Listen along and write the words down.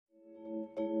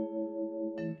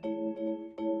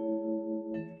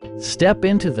Step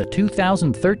into the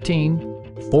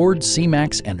 2013 Ford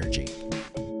C-Max Energi.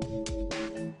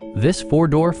 This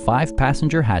four-door,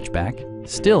 five-passenger hatchback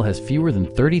still has fewer than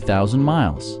 30,000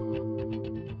 miles.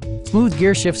 Smooth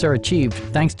gear shifts are achieved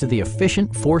thanks to the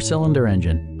efficient four-cylinder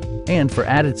engine. And for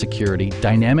added security,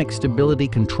 dynamic stability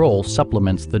control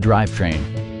supplements the drivetrain.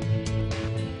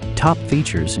 Top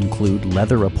features include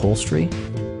leather upholstery,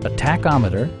 a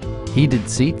tachometer, heated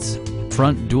seats,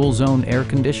 front dual-zone air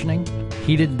conditioning,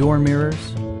 heated door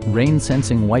mirrors,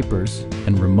 rain-sensing wipers,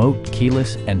 and remote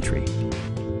keyless entry.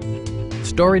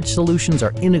 Storage solutions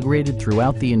are integrated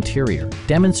throughout the interior,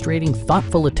 demonstrating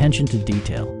thoughtful attention to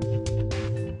detail.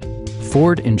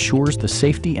 Ford ensures the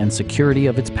safety and security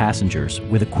of its passengers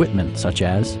with equipment such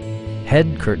as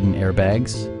head curtain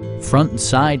airbags, front and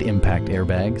side impact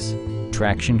airbags,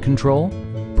 traction control,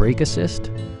 brake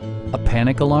assist, a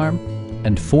panic alarm,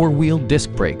 and four-wheel disc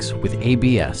brakes with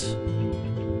ABS.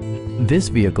 This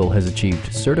vehicle has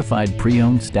achieved certified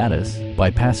pre-owned status by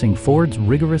passing Ford's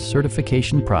rigorous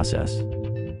certification process.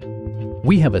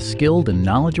 We have a skilled and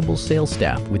knowledgeable sales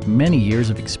staff with many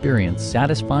years of experience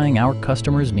satisfying our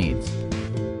customers' needs.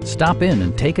 Stop in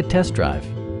and take a test drive.